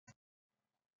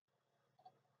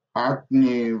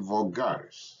Acne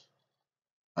Vulgaris.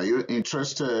 Are you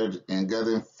interested in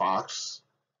getting facts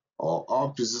or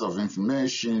all pieces of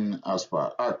information as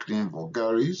per Acne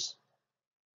Vulgaris?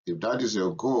 If that is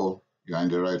your goal, you are in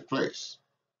the right place.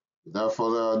 Without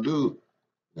further ado,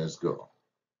 let's go.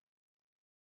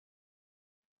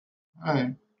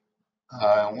 Hi,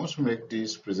 I want to make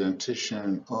this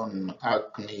presentation on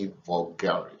Acne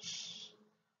Vulgaris.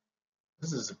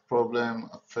 This is a problem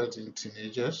affecting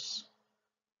teenagers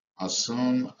as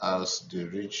soon as they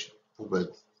reach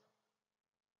puberty.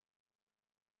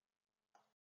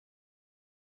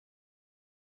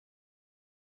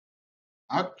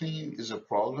 Acne is a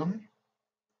problem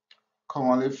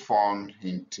commonly found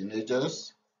in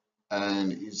teenagers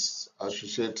and is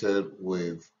associated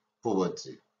with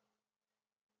puberty.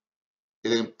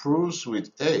 It improves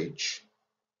with age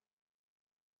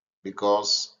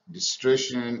because the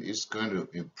situation is going to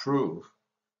improve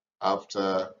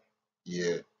after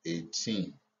year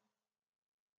 18.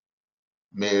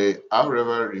 May,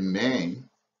 however, remain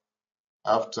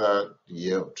after the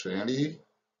year of 20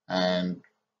 and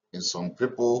in some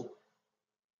people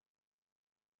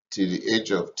till the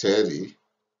age of 30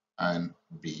 and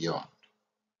beyond.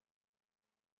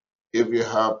 If you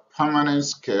have permanent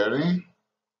scarring,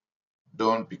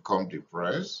 don't become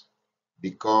depressed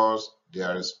because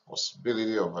there is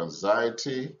possibility of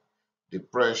anxiety,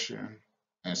 depression,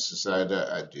 and suicidal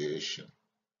ideation.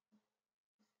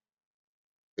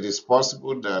 It is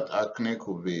possible that acne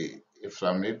could be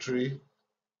inflammatory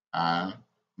and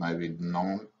might be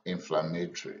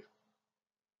non-inflammatory.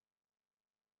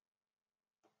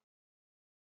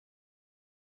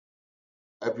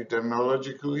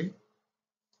 Epidemiologically,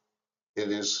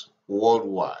 it is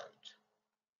worldwide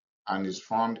and is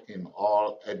found in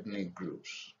all ethnic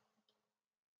groups.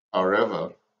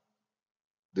 However,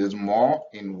 there's more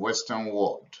in Western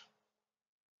world.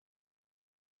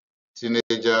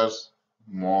 Teenagers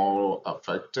more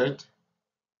affected.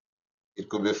 It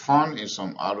could be found in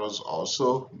some adults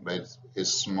also, but a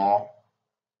small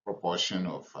proportion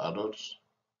of adults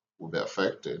will be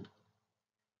affected.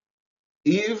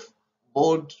 If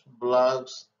both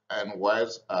blacks and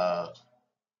whites are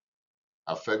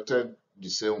affected the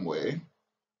same way,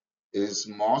 it is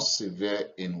more severe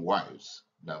in whites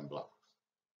than blacks.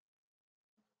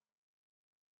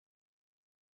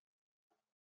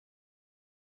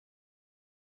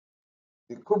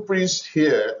 The culprits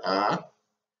here are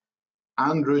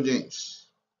androgens,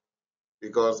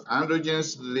 because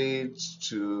androgens lead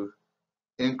to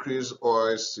increased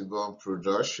oil sebum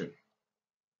production,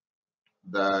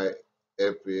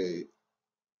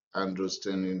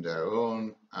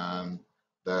 diepiandrosterone and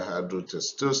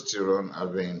dihydrotestosterone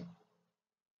have been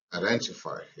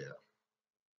identified here.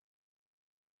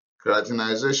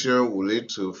 Keratinization will lead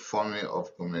to forming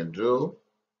of comedrol,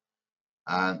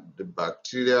 and the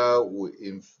bacteria will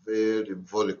invade the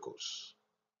follicles.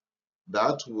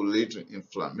 That will lead to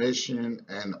inflammation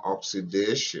and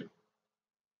oxidation.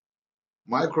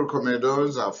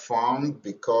 Microcomedones are formed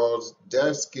because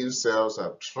dead skin cells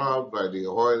are trapped by the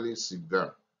oily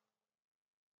sebum.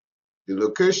 The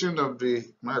location of the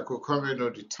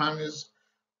microcomedone determines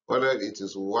whether it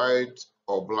is white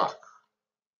or black.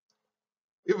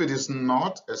 If it is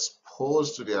not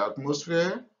exposed to the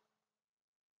atmosphere,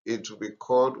 it will be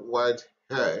called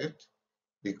whitehead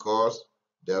because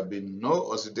there will be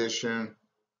no oxidation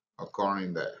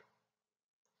occurring there.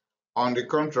 On the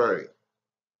contrary,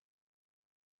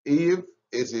 if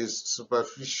it is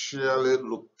superficially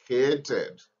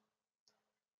located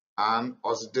and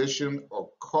oxidation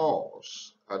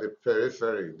occurs at the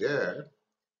periphery there,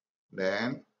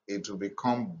 then it will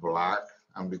become black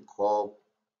and be called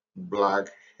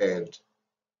blackhead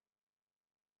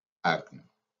acne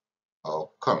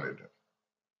or comedone.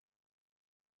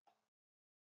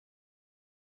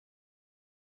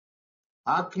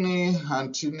 Acne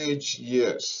and teenage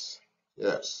years.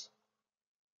 Yes.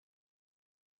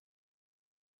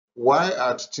 Why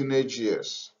at teenage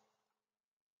years?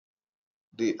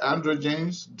 The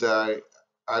androgens,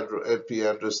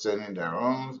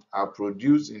 dihydroepiandrosterone, are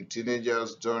produced in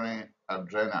teenagers during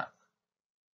adrenal.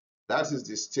 That is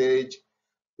the stage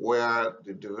where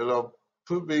they develop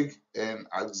pubic and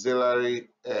axillary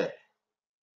hair.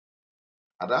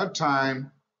 At that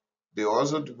time, they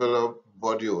also develop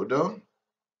body odor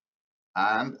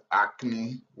and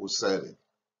acne will set in.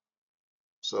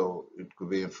 So it could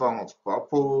be in form of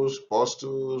papules,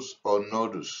 pustules, or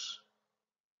nodules.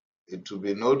 It will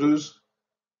be nodules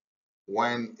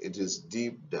when it is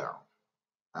deep down,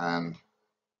 and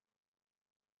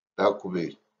that could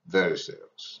be very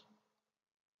serious.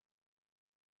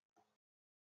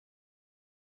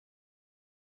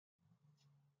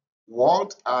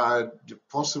 What are the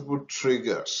possible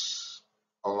triggers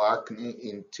of acne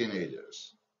in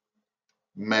teenagers?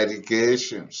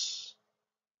 Medications.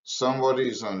 Somebody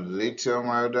is on lithium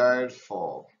iodide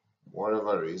for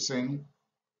whatever reason,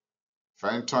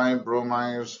 phenytoin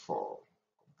bromides for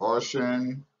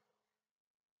abortion,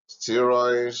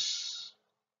 steroids,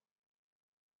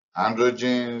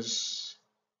 androgens,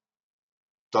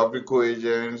 topical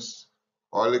agents,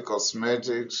 oily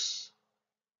cosmetics,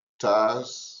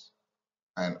 tars,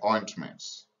 and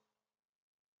ointments.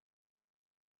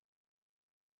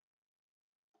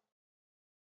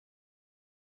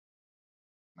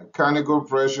 Mechanical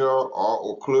pressure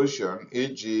or occlusion,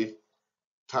 e.g.,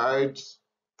 tight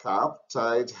cap,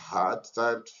 tight hat,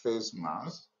 tight face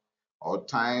mask, or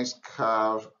tight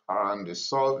scarf around the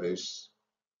cervix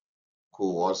could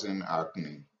worsen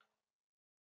acne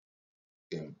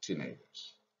in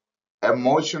teenagers.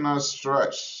 Emotional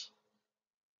stress.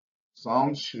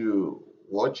 Some should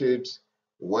watch it.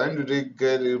 When do they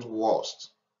get it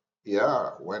worst? Yeah,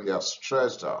 when they are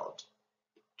stressed out,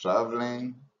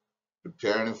 traveling,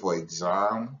 preparing for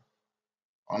exam,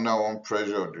 under one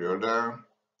pressure or the other,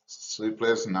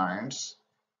 sleepless nights,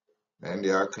 then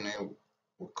the acne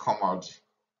will come out,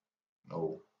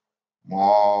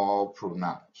 more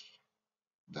pronounced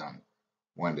than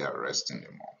when they are resting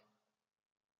them more.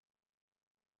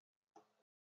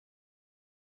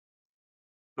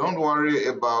 Don't worry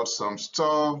about some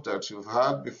stuff that you've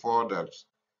had before, that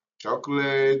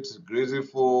chocolate, greasy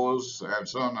foods, and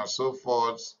so on and so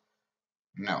forth.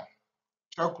 No,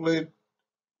 chocolate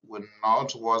will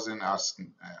not worsen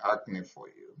acne for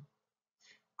you.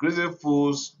 Greasy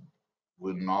foods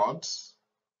will not.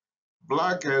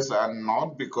 Blackheads are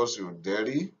not because you're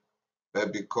dirty,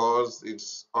 but because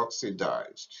it's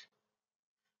oxidized.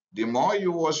 The more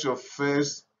you wash your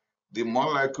face, the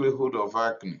more likelihood of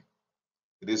acne.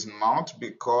 It is not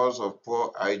because of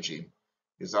poor hygiene.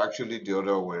 It's actually the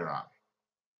other way around.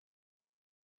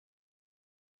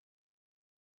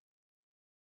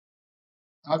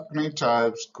 Acne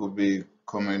types could be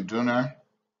comedonal,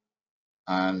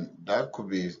 and that could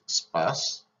be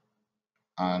sparse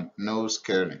and no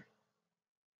scaring.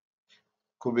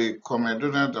 Could be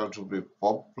comedonal that will be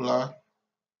popular,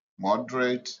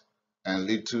 moderate, and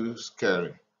little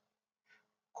scary.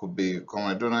 Could be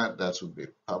comedonal that will be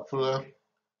popular,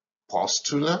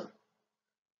 pustular,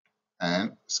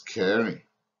 and scary.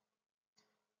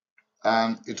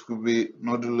 And it could be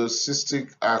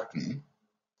nodulocystic acne,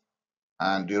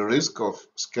 and the risk of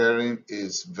scarring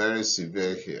is very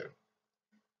severe here.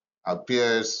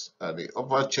 Appears at the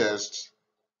upper chest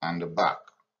and the back.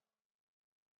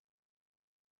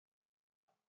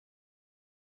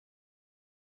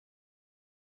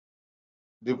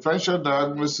 Differential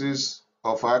diagnosis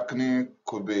of acne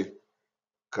could be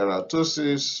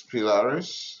keratosis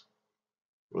pilaris,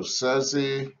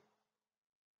 rosacea,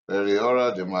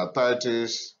 perioral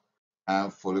dermatitis,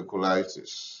 and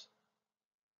folliculitis.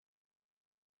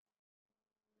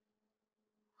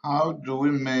 How do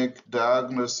we make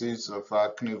diagnosis of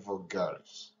acne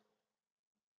vulgaris?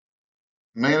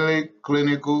 Mainly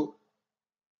clinical.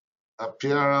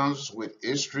 Appearance with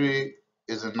history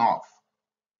is enough.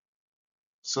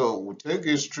 So we take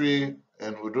history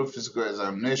and we do physical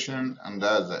examination, and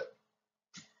that's it.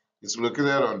 It's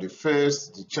located on the face,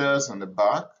 the chest, and the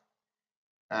back,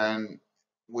 and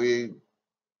we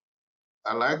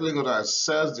are likely going to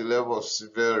assess the level of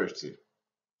severity.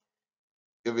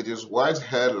 If it is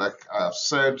whitehead, like I've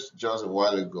said just a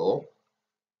while ago,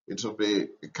 it will be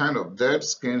a kind of dead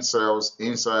skin cells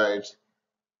inside,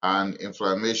 and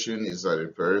inflammation is at the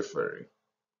periphery.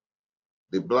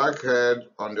 The blackhead,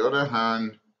 on the other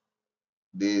hand,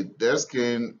 the dead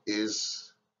skin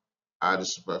is at the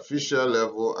superficial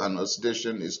level and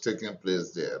oxidation is taking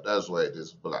place there. That's why it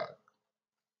is black.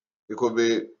 It could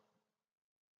be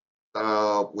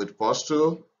with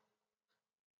pustule,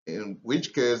 in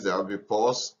which case there will be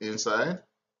pus inside,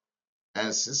 and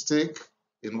cystic,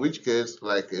 in which case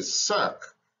like a sac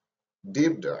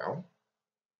deep down,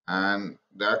 and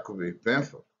that could be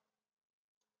painful.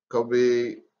 Could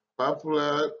be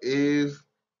papular if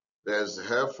there's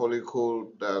hair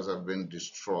follicle that have been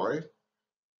destroyed,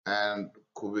 and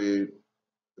could be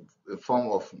a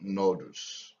form of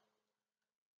nodules.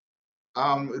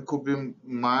 It could be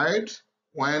mild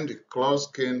when the closed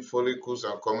skin follicles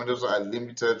and comedones are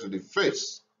limited to the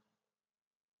face.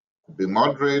 It could be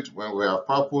moderate when we have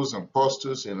papules and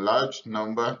pustules in large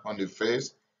number on the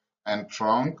face and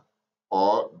trunk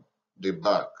or the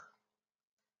back.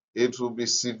 It will be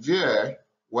severe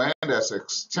when there's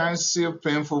extensive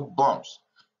painful bumps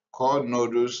called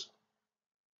nodules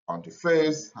on the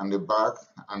face and the back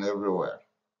and everywhere.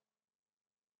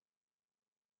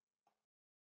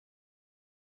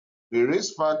 The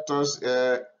risk factors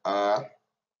here are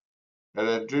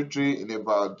hereditary in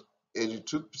about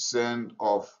 82%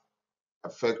 of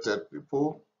affected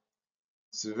people.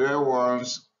 Severe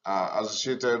ones are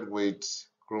associated with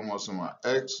chromosomal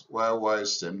XYY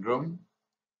syndrome.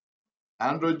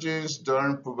 Androgens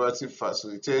during puberty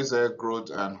facilitates hair growth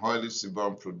and oily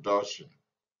sebum production.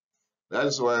 That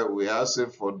is why we ask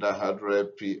for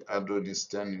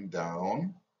dihydroepiandrosterone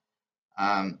down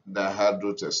and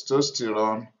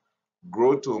dihydrotestosterone,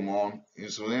 growth hormone,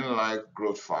 insulin-like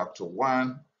growth factor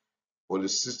 1,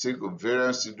 polycystic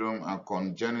ovarian syndrome, and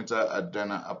congenital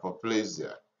adrenal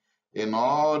hyperplasia. In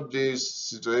all these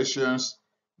situations,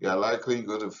 you are likely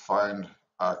going to find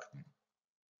acne.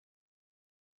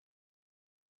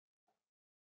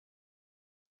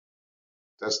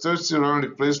 Testosterone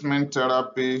replacement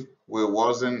therapy will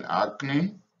worsen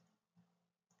acne,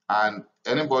 and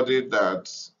anybody that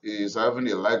is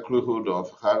having a likelihood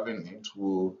of having it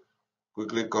will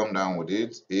quickly come down with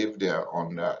it if they are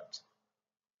on that.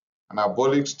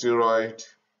 Anabolic steroid,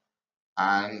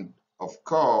 and of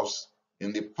course,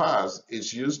 in the past,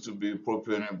 it used to be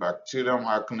Propionibacterium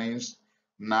acnes.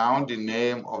 Now the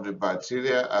name of the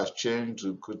bacteria has changed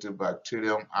to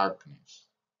Cutibacterium acnes.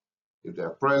 If they are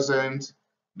present,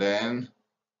 then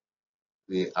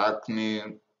the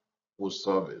acne will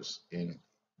surface in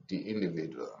the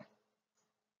individual.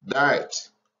 Diet.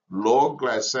 Low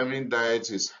glycemic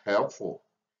diet is helpful.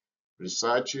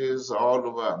 Researchers all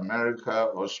over America,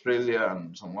 Australia,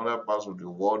 and some other parts of the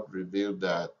world reveal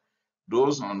that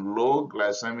those on low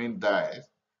glycemic diet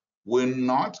will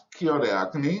not cure the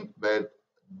acne, but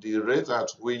the rate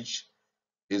at which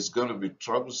it's going to be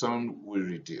troublesome will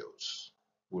reduce.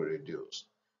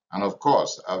 And of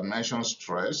course, I've mentioned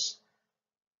stress.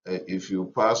 If you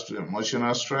pass through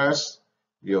emotional stress,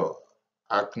 your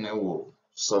acne will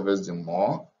surface the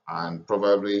more and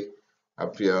probably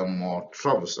appear more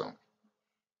troublesome.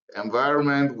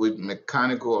 Environment with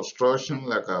mechanical obstruction,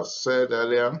 like I said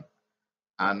earlier,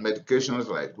 and medications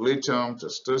like lithium,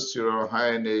 testosterone,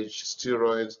 high NH,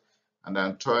 steroids, and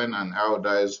antoine and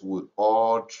iodides will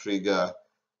all trigger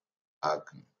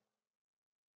acne.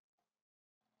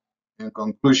 In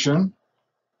conclusion,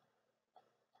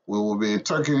 we will be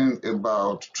talking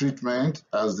about treatment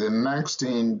as the next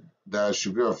thing that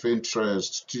should be of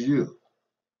interest to you.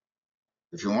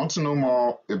 If you want to know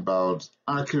more about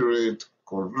accurate,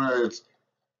 correct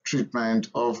treatment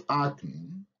of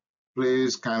acne,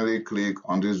 please kindly click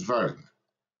on this video.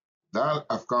 That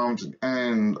I've come to the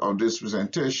end of this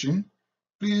presentation.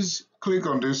 Please click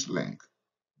on this link.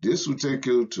 This will take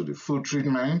you to the full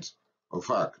treatment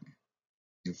of acne.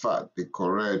 In fact, the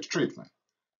correct treatment.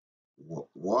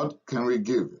 What can we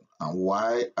give you, and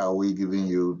why are we giving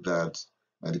you that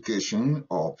medication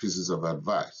or pieces of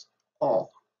advice?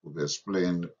 All will be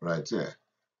explained right here.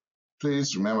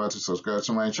 Please remember to subscribe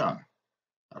to my channel.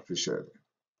 I appreciate it.